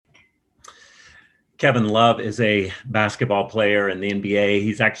Kevin Love is a basketball player in the NBA.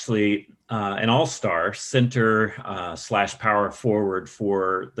 He's actually an all-star center slash power forward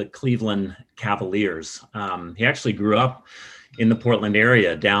for the Cleveland Cavaliers. He actually grew up in the Portland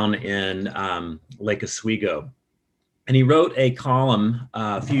area down in Lake Oswego. And he wrote a column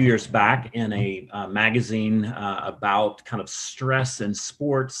a few years back in a magazine about kind of stress in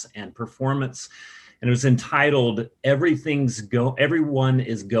sports and performance. And it was entitled, Everyone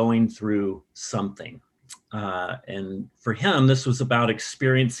is Going Through Something. And for him, this was about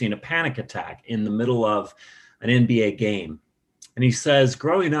experiencing a panic attack in the middle of an NBA game. And he says,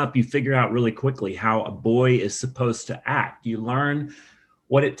 growing up, you figure out really quickly how a boy is supposed to act. You learn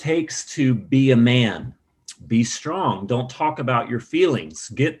what it takes to be a man. Be strong. Don't talk about your feelings.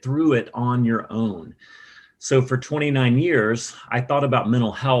 Get through it on your own. So for 29 years, I thought about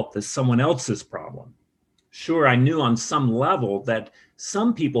mental health as someone else's problem. Sure, I knew on some level that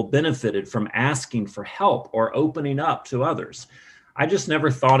some people benefited from asking for help or opening up to others. I just never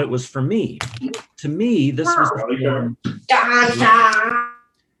thought it was for me. To me, this was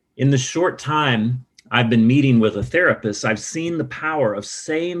in the short time I've been meeting with a therapist, I've seen the power of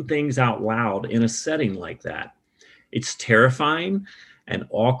saying things out loud in a setting like that. It's terrifying and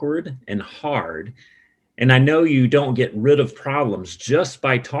awkward and hard. And I know you don't get rid of problems just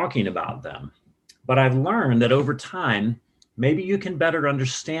by talking about them. But I've learned that over time, maybe you can better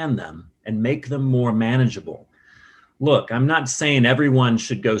understand them and make them more manageable. Look, I'm not saying everyone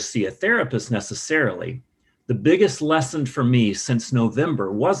should go see a therapist necessarily. The biggest lesson for me since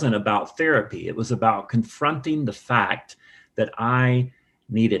November wasn't about therapy. It was about confronting the fact that I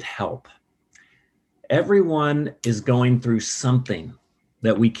needed help. Everyone is going through something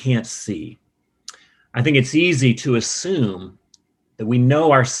that we can't see. I think it's easy to assume that we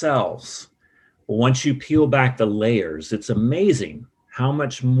know ourselves. But once you peel back the layers, it's amazing how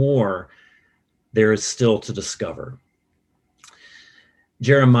much more there is still to discover.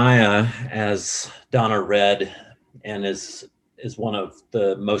 Jeremiah, as Donna read, and is one of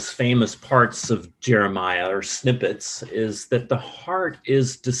the most famous parts of Jeremiah, or snippets, is that the heart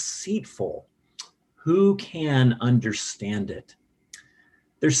is deceitful. Who can understand it?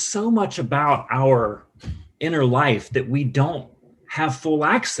 There's so much about our inner life that we don't have full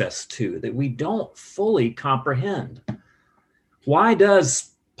access to, that we don't fully comprehend. Why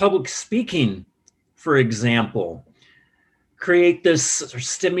does public speaking, for example, create this or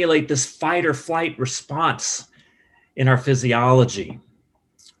stimulate this fight or flight response in our physiology?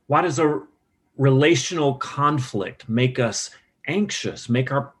 Why does a relational conflict make us anxious,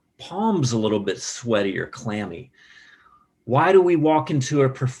 make our palms a little bit sweaty or clammy? Why do we walk into a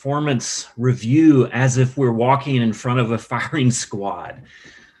performance review as if we're walking in front of a firing squad?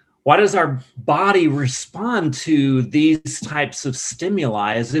 Why does our body respond to these types of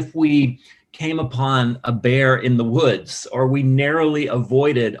stimuli as if we came upon a bear in the woods or we narrowly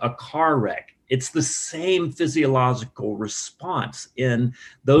avoided a car wreck? It's the same physiological response in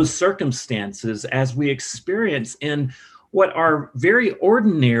those circumstances as we experience in what are very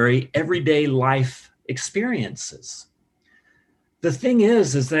ordinary everyday life experiences. The thing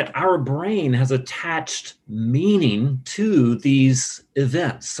is that our brain has attached meaning to these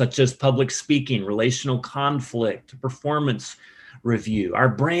events, such as public speaking, relational conflict, performance review. Our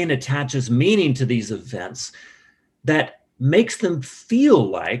brain attaches meaning to these events that makes them feel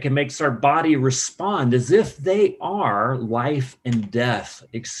like, and makes our body respond as if they are life and death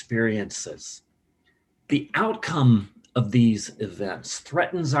experiences. The outcome of these events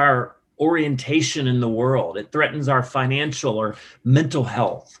threatens our orientation in the world. It threatens our financial or mental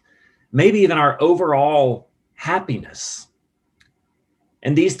health, maybe even our overall happiness.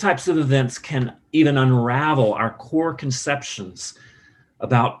 And these types of events can even unravel our core conceptions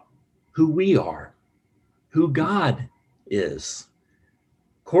about who we are, who God is,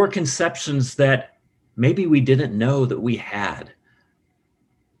 core conceptions that maybe we didn't know that we had.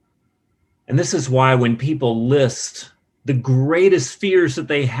 And this is why when people list the greatest fears that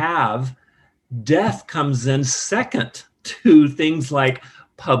they have, death comes in second to things like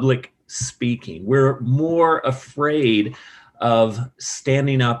public speaking. We're more afraid of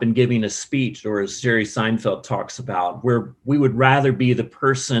standing up and giving a speech, or as Jerry Seinfeld talks about, where we would rather be the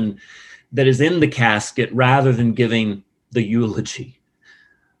person that is in the casket rather than giving the eulogy.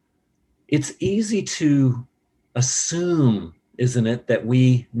 It's easy to assume, isn't it, that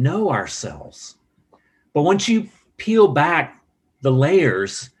we know ourselves. But once you peel back the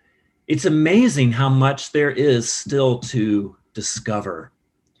layers, it's amazing how much there is still to discover,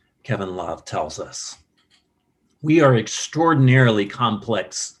 Kevin Love tells us. We are extraordinarily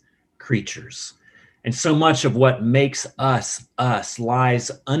complex creatures, and so much of what makes us us lies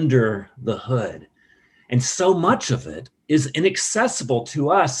under the hood. And so much of it is inaccessible to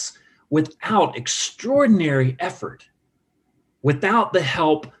us without extraordinary effort, without the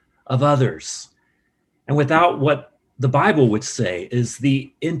help of others, and without what the Bible would say is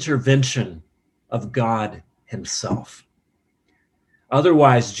the intervention of God himself.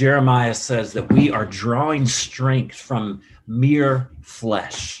 Otherwise, Jeremiah says that we are drawing strength from mere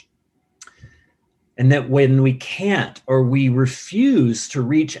flesh. And that when we can't or we refuse to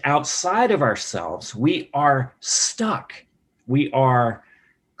reach outside of ourselves, we are stuck. We are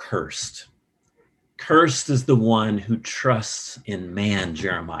cursed. Cursed is the one who trusts in man,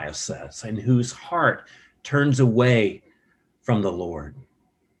 Jeremiah says, and whose heart turns away from the Lord.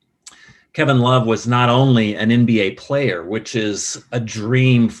 Kevin Love was not only an NBA player, which is a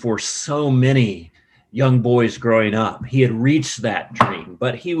dream for so many young boys growing up. He had reached that dream,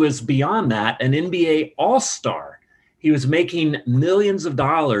 but he was beyond that, an NBA all-star. He was making millions of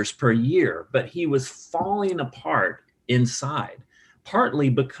dollars per year, but he was falling apart inside, partly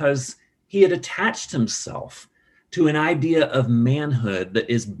because he had attached himself to an idea of manhood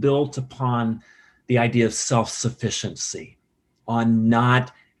that is built upon the idea of self-sufficiency, on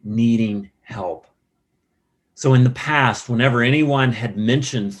not needing help. So in the past, whenever anyone had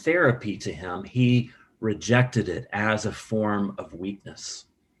mentioned therapy to him, he rejected it as a form of weakness.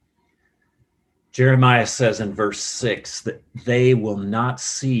 Jeremiah says in verse 6 that they will not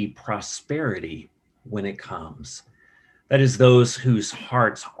see prosperity when it comes. That is, those whose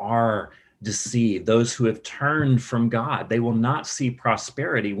hearts are deceived, those who have turned from God, they will not see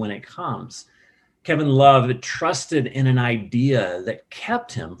prosperity when it comes. Kevin Love had trusted in an idea that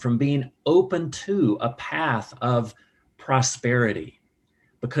kept him from being open to a path of prosperity,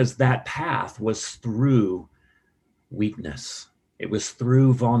 because that path was through weakness. It was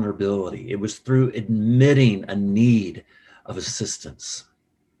through vulnerability. It was through admitting a need of assistance.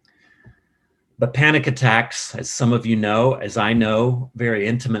 But panic attacks, as some of you know, as I know very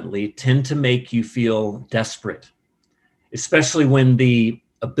intimately, tend to make you feel desperate, especially when the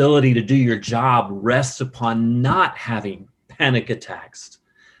ability to do your job rests upon not having panic attacks.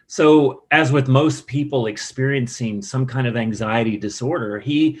 So as with most people experiencing some kind of anxiety disorder,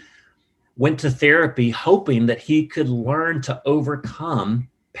 he went to therapy hoping that he could learn to overcome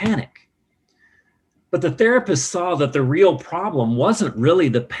panic. But the therapist saw that the real problem wasn't really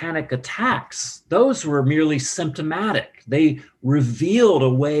the panic attacks. Those were merely symptomatic. They revealed a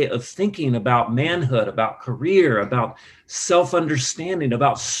way of thinking about manhood, about career, about self-understanding,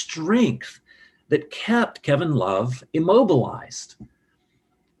 about strength that kept Kevin Love immobilized.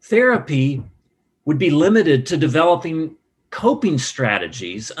 Therapy would be limited to developing coping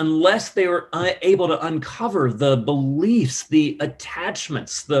strategies unless they were able to uncover the beliefs, the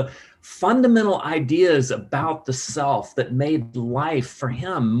attachments, the fundamental ideas about the self that made life for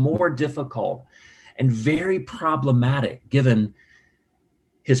him more difficult and very problematic given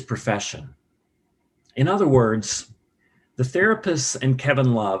his profession. In other words, the therapists and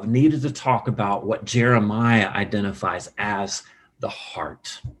Kevin Love needed to talk about what Jeremiah identifies as the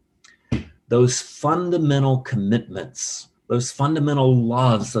heart. Those fundamental commitments, those fundamental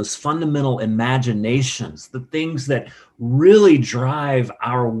loves, those fundamental imaginations, the things that really drive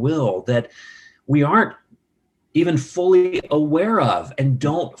our will that we aren't even fully aware of and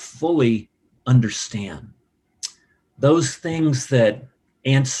don't fully understand. Those things that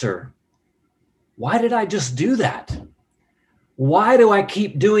answer, why did I just do that? Why do I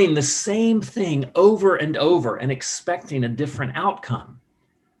keep doing the same thing over and over and expecting a different outcome?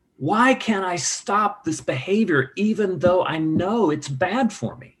 Why can't I stop this behavior even though I know it's bad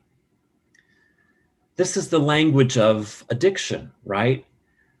for me? This is the language of addiction, right?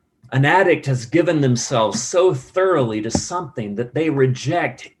 An addict has given themselves so thoroughly to something that they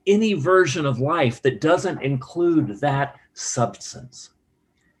reject any version of life that doesn't include that substance.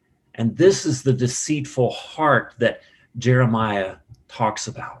 And this is the deceitful heart that Jeremiah talks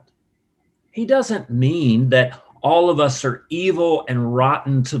about. He doesn't mean that all of us are evil and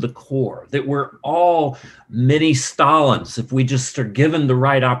rotten to the core, that we're all mini Stalins if we just are given the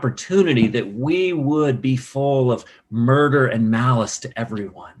right opportunity, that we would be full of murder and malice to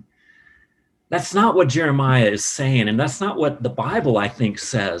everyone. That's not what Jeremiah is saying, and that's not what the Bible, I think,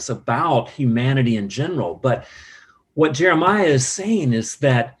 says about humanity in general. But what Jeremiah is saying is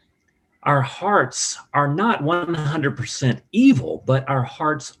that our hearts are not 100% evil, but our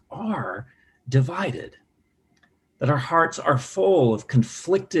hearts are divided. That our hearts are full of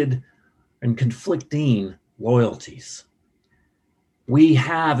conflicted and conflicting loyalties. We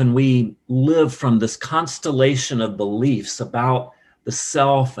have and we live from this constellation of beliefs about the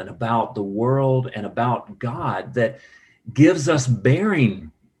self and about the world and about God that gives us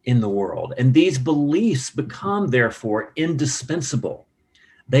bearing in the world. And these beliefs become, therefore, indispensable.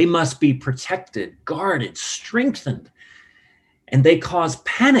 They must be protected, guarded, strengthened, and they cause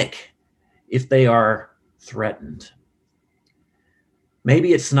panic if they are threatened.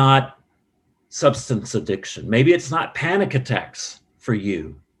 Maybe it's not substance addiction. Maybe it's not panic attacks for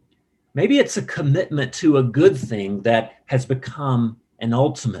you. Maybe it's a commitment to a good thing that has become an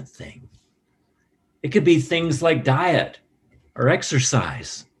ultimate thing. It could be things like diet or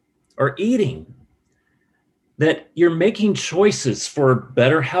exercise or eating, that you're making choices for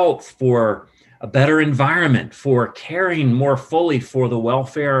better health, for a better environment, for caring more fully for the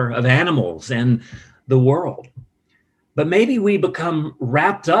welfare of animals and the world. But maybe we become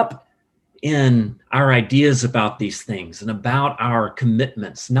wrapped up in our ideas about these things and about our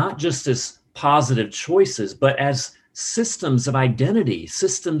commitments, not just as positive choices, but as systems of identity,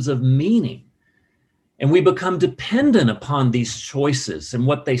 systems of meaning. And we become dependent upon these choices and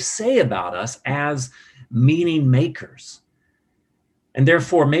what they say about us as meaning makers. And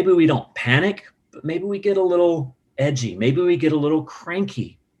therefore, maybe we don't panic, but maybe we get a little edgy. Maybe we get a little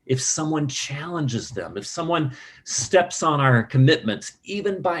cranky if someone challenges them, if someone steps on our commitments,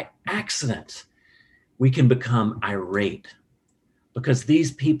 even by accident. We can become irate because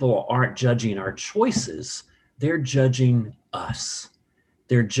these people aren't judging our choices. They're judging us.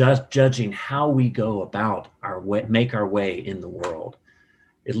 They're just judging how we go about our way, make our way in the world.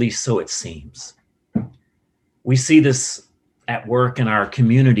 At least so it seems. We see this at work in our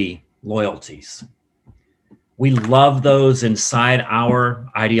community loyalties. We love those inside our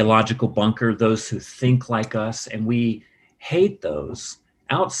ideological bunker, those who think like us, and we hate those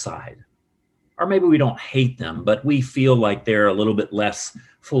outside. Or maybe we don't hate them, but we feel like they're a little bit less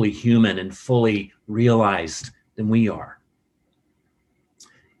fully human and fully realized than we are.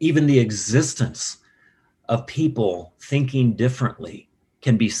 Even the existence of people thinking differently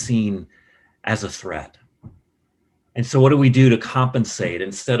can be seen as a threat. And so what do we do to compensate?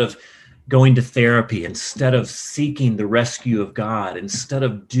 Instead of going to therapy, instead of seeking the rescue of God, instead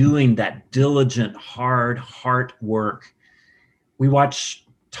of doing that diligent, hard heart work, we watch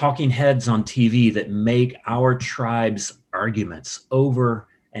talking heads on TV that make our tribe's arguments over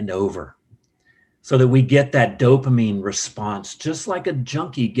and over so that we get that dopamine response, just like a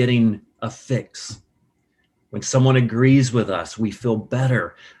junkie getting a fix. When someone agrees with us, we feel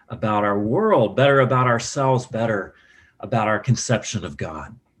better about our world, better about ourselves, better about our conception of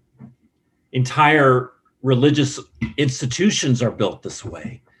God. Entire religious institutions are built this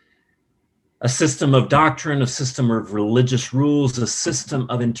way. A system of doctrine, a system of religious rules, a system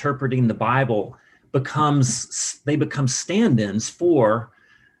of interpreting the Bible become stand-ins for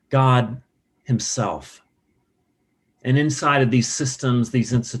God himself. And inside of these systems,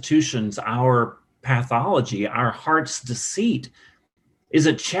 these institutions, our pathology, our heart's deceit is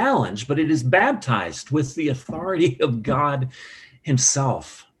a challenge, but it is baptized with the authority of God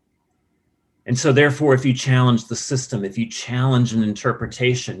himself. And so therefore, if you challenge the system, if you challenge an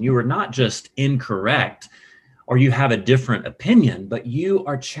interpretation, you are not just incorrect or you have a different opinion, but you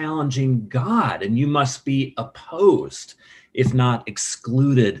are challenging God, and you must be opposed, if not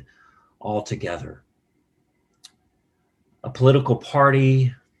excluded altogether. A political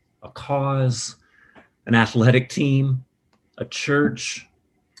party, a cause, an athletic team, a church,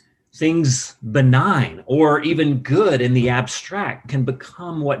 things benign or even good in the abstract can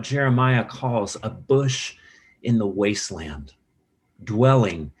become what Jeremiah calls a bush in the wasteland,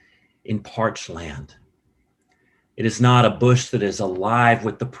 dwelling in parched land. It is not a bush that is alive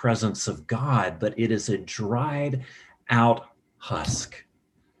with the presence of God, but it is a dried out husk.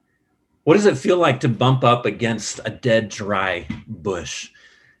 What does it feel like to bump up against a dead, dry bush?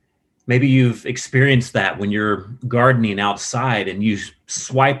 Maybe you've experienced that when you're gardening outside and you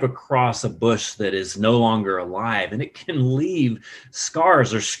swipe across a bush that is no longer alive, and it can leave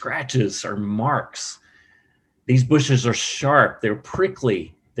scars or scratches or marks. These bushes are sharp, they're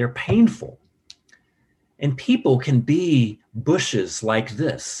prickly, they're painful. And people can be bushes like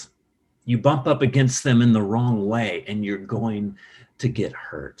this. You bump up against them in the wrong way and you're going to get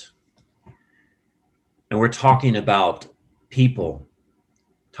hurt. And we're talking about people,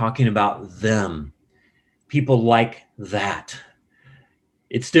 talking about them, people like that.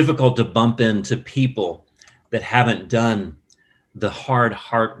 It's difficult to bump into people that haven't done the hard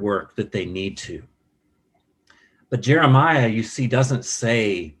heart work that they need to. But Jeremiah, you see, doesn't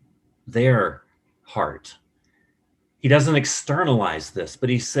say their heart. He doesn't externalize this, but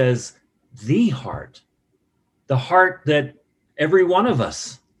he says the heart that every one of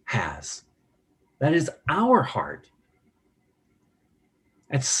us has. That is our heart.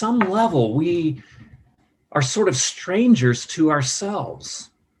 At some level, we are sort of strangers to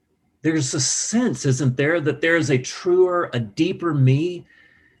ourselves. there's a sense, isn't there, that there is a truer, a deeper me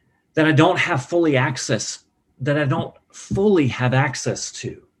that I don't have fully access, that I don't fully have access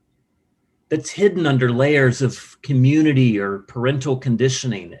to, that's hidden under layers of community or parental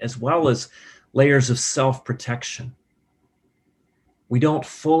conditioning, as well as layers of self-protection. We don't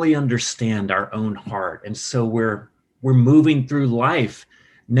fully understand our own heart. And so we're moving through life,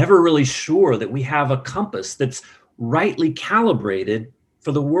 never really sure that we have a compass that's rightly calibrated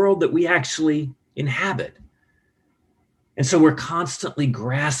for the world that we actually inhabit. And so we're constantly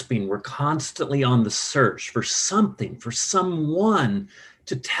grasping, we're constantly on the search for something, for someone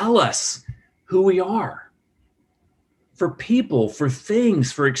to tell us who we are, for people, for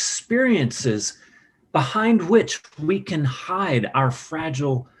things, for experiences behind which we can hide our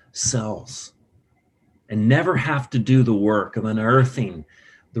fragile selves and never have to do the work of unearthing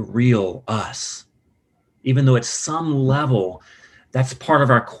the real us. Even though at some level, that's part of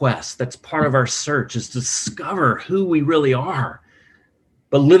our quest, that's part of our search, is to discover who we really are.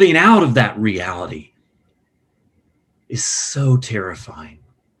 But living out of that reality is so terrifying.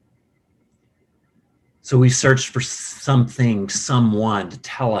 So we search for something, someone to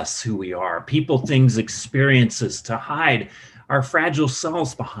tell us who we are, people, things, experiences to hide our fragile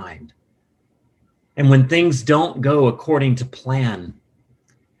selves behind. And when things don't go according to plan,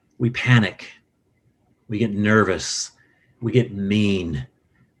 we panic, we get nervous, we get mean,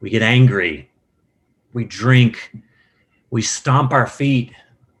 we get angry, we drink, we stomp our feet,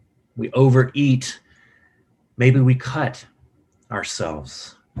 we overeat, maybe we cut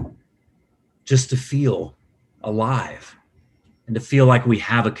ourselves just to feel alive and to feel like we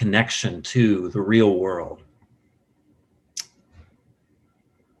have a connection to the real world.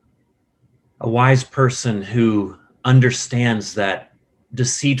 A wise person who understands that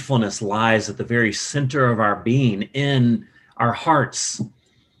deceitfulness lies at the very center of our being, in our hearts,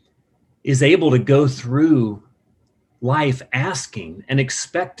 is able to go through life asking and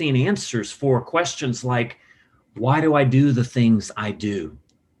expecting answers for questions like, why do I do the things I do?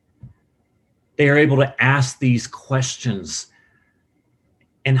 They are able to ask these questions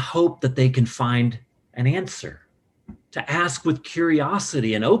and hope that they can find an answer, to ask with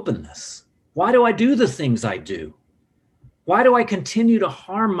curiosity and openness. Why do I do the things I do? Why do I continue to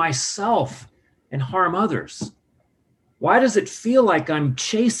harm myself and harm others? Why does it feel like I'm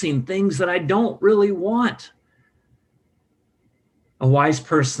chasing things that I don't really want? A wise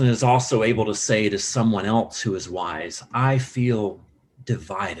person is also able to say to someone else who is wise, I feel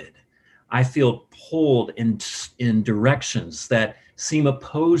divided. I feel pulled in directions that seem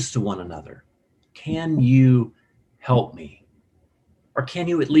opposed to one another. Can you help me? Or can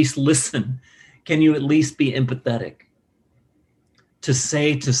you at least listen? Can you at least be empathetic? To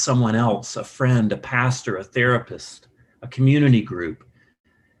say to someone else, a friend, a pastor, a therapist, a community group,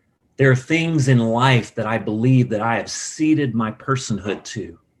 there are things in life that I believe that I have ceded my personhood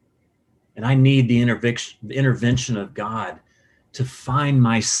to, and I need the intervention of God to find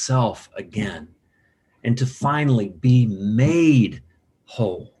myself again and to finally be made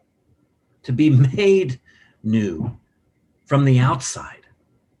whole, to be made new from the outside.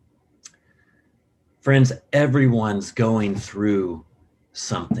 Friends, everyone's going through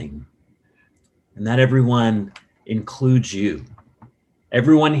something, and that everyone includes you.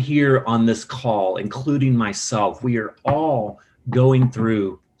 Everyone here on this call, including myself, we are all going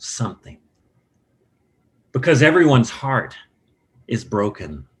through something, because everyone's heart is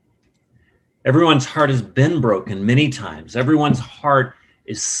broken. Everyone's heart has been broken many times. Everyone's heart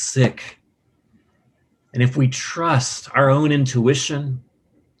is sick. And if we trust our own intuition,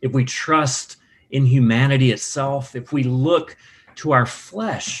 if we trust in humanity itself, if we look to our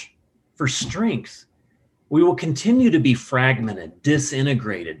flesh for strength, we will continue to be fragmented,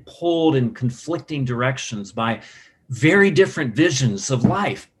 disintegrated, pulled in conflicting directions by very different visions of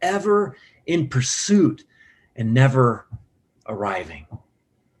life, ever in pursuit and never arriving.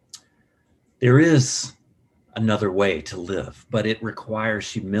 There is another way to live, but it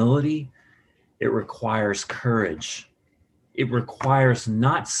requires humility. It requires courage. It requires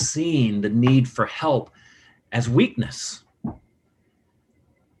not seeing the need for help as weakness.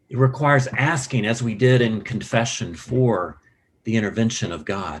 It requires asking, as we did in confession, for the intervention of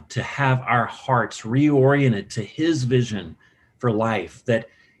God, to have our hearts reoriented to his vision for life, that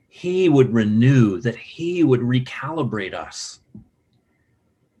he would renew, that he would recalibrate us.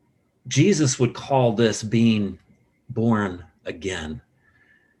 Jesus would call this being born again,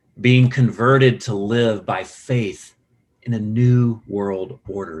 being converted to live by faith in a new world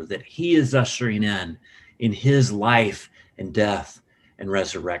order that he is ushering in his life and death and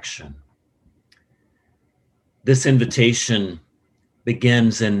resurrection. This invitation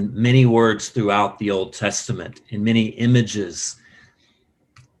begins in many words throughout the Old Testament, in many images,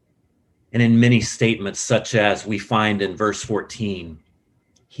 and in many statements, such as we find in verse 14,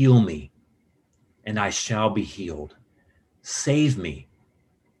 heal me, and I shall be healed. Save me,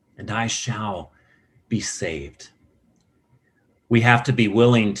 and I shall be saved. We have to be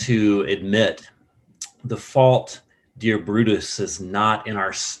willing to admit the fault, dear Brutus, is not in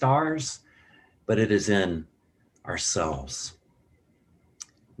our stars, but it is in ourselves.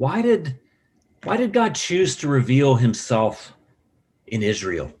 Why did God choose to reveal himself in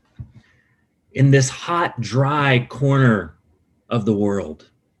Israel, in this hot, dry corner of the world,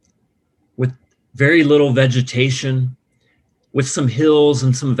 with very little vegetation, with some hills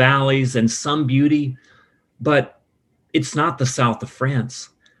and some valleys and some beauty, but it's not the south of France?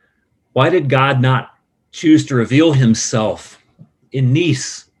 Why did God not choose to reveal himself in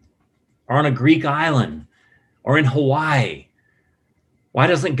Nice or on a Greek island or in Hawaii? Why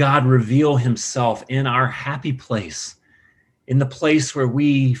doesn't God reveal himself in our happy place, in the place where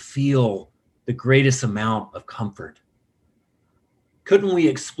we feel the greatest amount of comfort? Couldn't we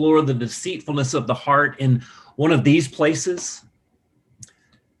explore the deceitfulness of the heart in one of these places?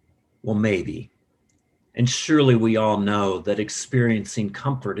 Well, maybe. And surely we all know that experiencing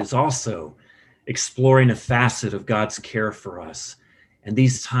comfort is also exploring a facet of God's care for us. And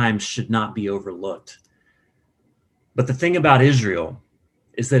these times should not be overlooked. But the thing about Israel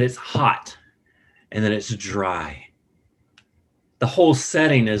is that it's hot and that it's dry. The whole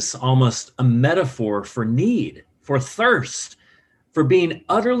setting is almost a metaphor for need, for thirst, for being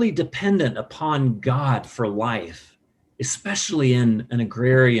utterly dependent upon God for life, especially in an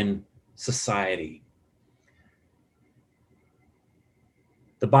agrarian society.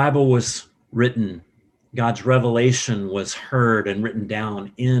 The Bible was written, God's revelation was heard and written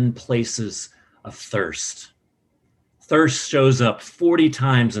down in places of thirst. Thirst shows up 40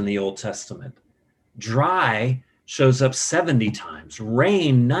 times in the Old Testament. Dry shows up 70 times.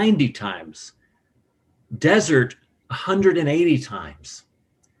 Rain 90 times. Desert 180 times.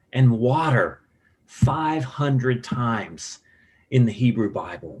 And water 500 times in the Hebrew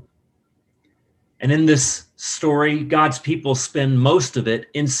Bible. And in this story, God's people spend most of it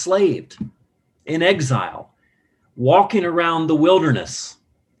enslaved, in exile, walking around the wilderness.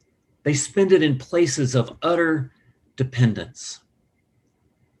 They spend it in places of utter dependence.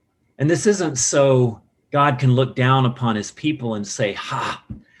 And this isn't so God can look down upon his people and say,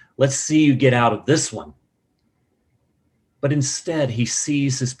 let's see you get out of this one. But instead, he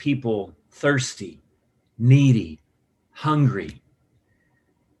sees his people thirsty, needy, hungry.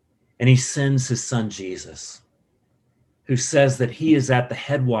 And he sends his son, Jesus, who says that he is at the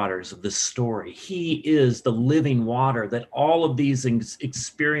headwaters of this story. He is the living water that all of these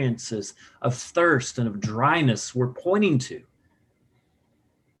experiences of thirst and of dryness were pointing to.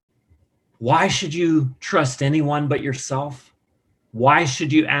 Why should you trust anyone but yourself? Why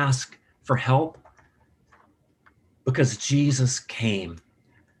should you ask for help? Because Jesus came,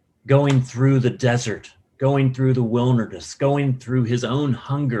 going through the desert, going through the wilderness, going through his own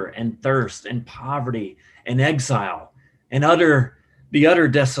hunger and thirst and poverty and exile and the utter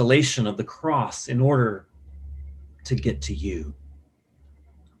desolation of the cross in order to get to you.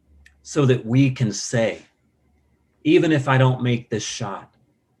 So that we can say, even if I don't make this shot,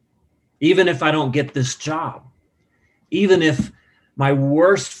 even if I don't get this job, even if my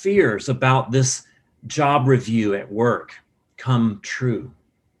worst fears about this job review at work come true,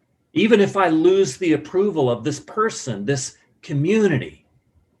 even if I lose the approval of this person, this community,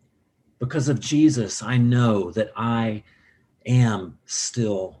 because of Jesus, I know that I am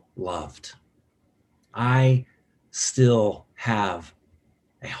still loved. I still have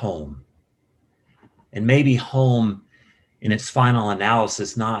a home. And maybe home in its final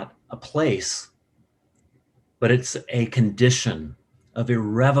analysis, not a place, but it's a condition of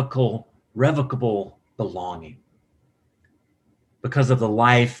irrevocable belonging. Because of the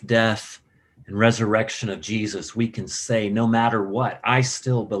life, death, and resurrection of Jesus, we can say, no matter what, I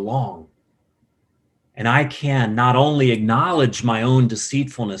still belong. And I can not only acknowledge my own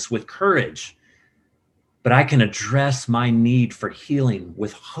deceitfulness with courage, but I can address my need for healing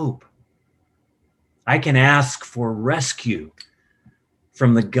with hope. I can ask for rescue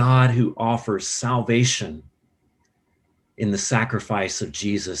from the God who offers salvation in the sacrifice of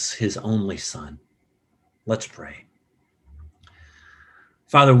Jesus, his only Son. Let's pray.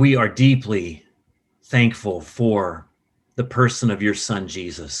 Father, we are deeply thankful for the person of your Son,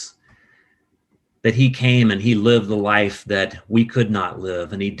 Jesus, that he came and he lived the life that we could not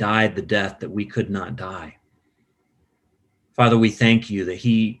live, and he died the death that we could not die. Father, we thank you that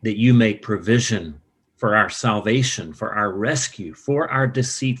you make provision for our salvation, for our rescue, for our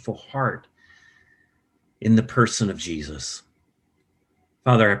deceitful heart in the person of Jesus.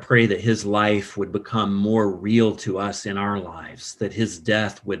 Father, I pray that his life would become more real to us in our lives, that his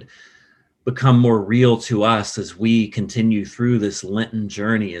death would become more real to us as we continue through this Lenten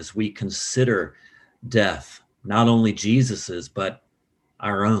journey, as we consider death, not only Jesus's, but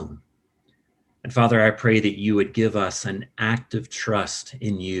our own. And Father, I pray that you would give us an active trust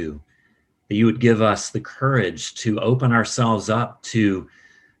in you, that you would give us the courage to open ourselves up to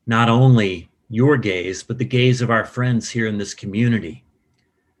not only your gaze, but the gaze of our friends here in this community,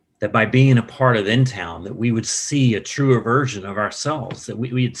 that by being a part of InTown, that we would see a truer version of ourselves, that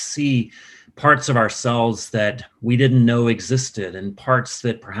we'd see parts of ourselves that we didn't know existed and parts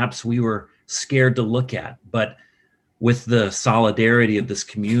that perhaps we were scared to look at. But with the solidarity of this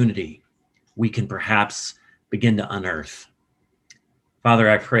community, we can perhaps begin to unearth.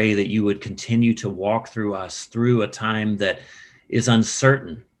 Father, I pray that you would continue to walk through us through a time that is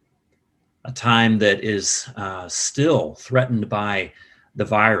uncertain, a time that is still threatened by the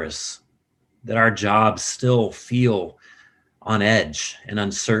virus, that our jobs still feel on edge and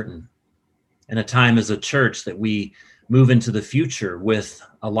uncertain, and a time as a church that we move into the future with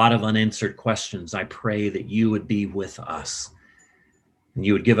a lot of unanswered questions. I pray that you would be with us, and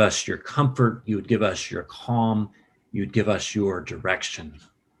you would give us your comfort, you would give us your calm, you would give us your direction.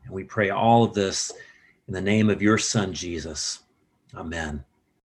 And we pray all of this in the name of your Son, Jesus. Amen.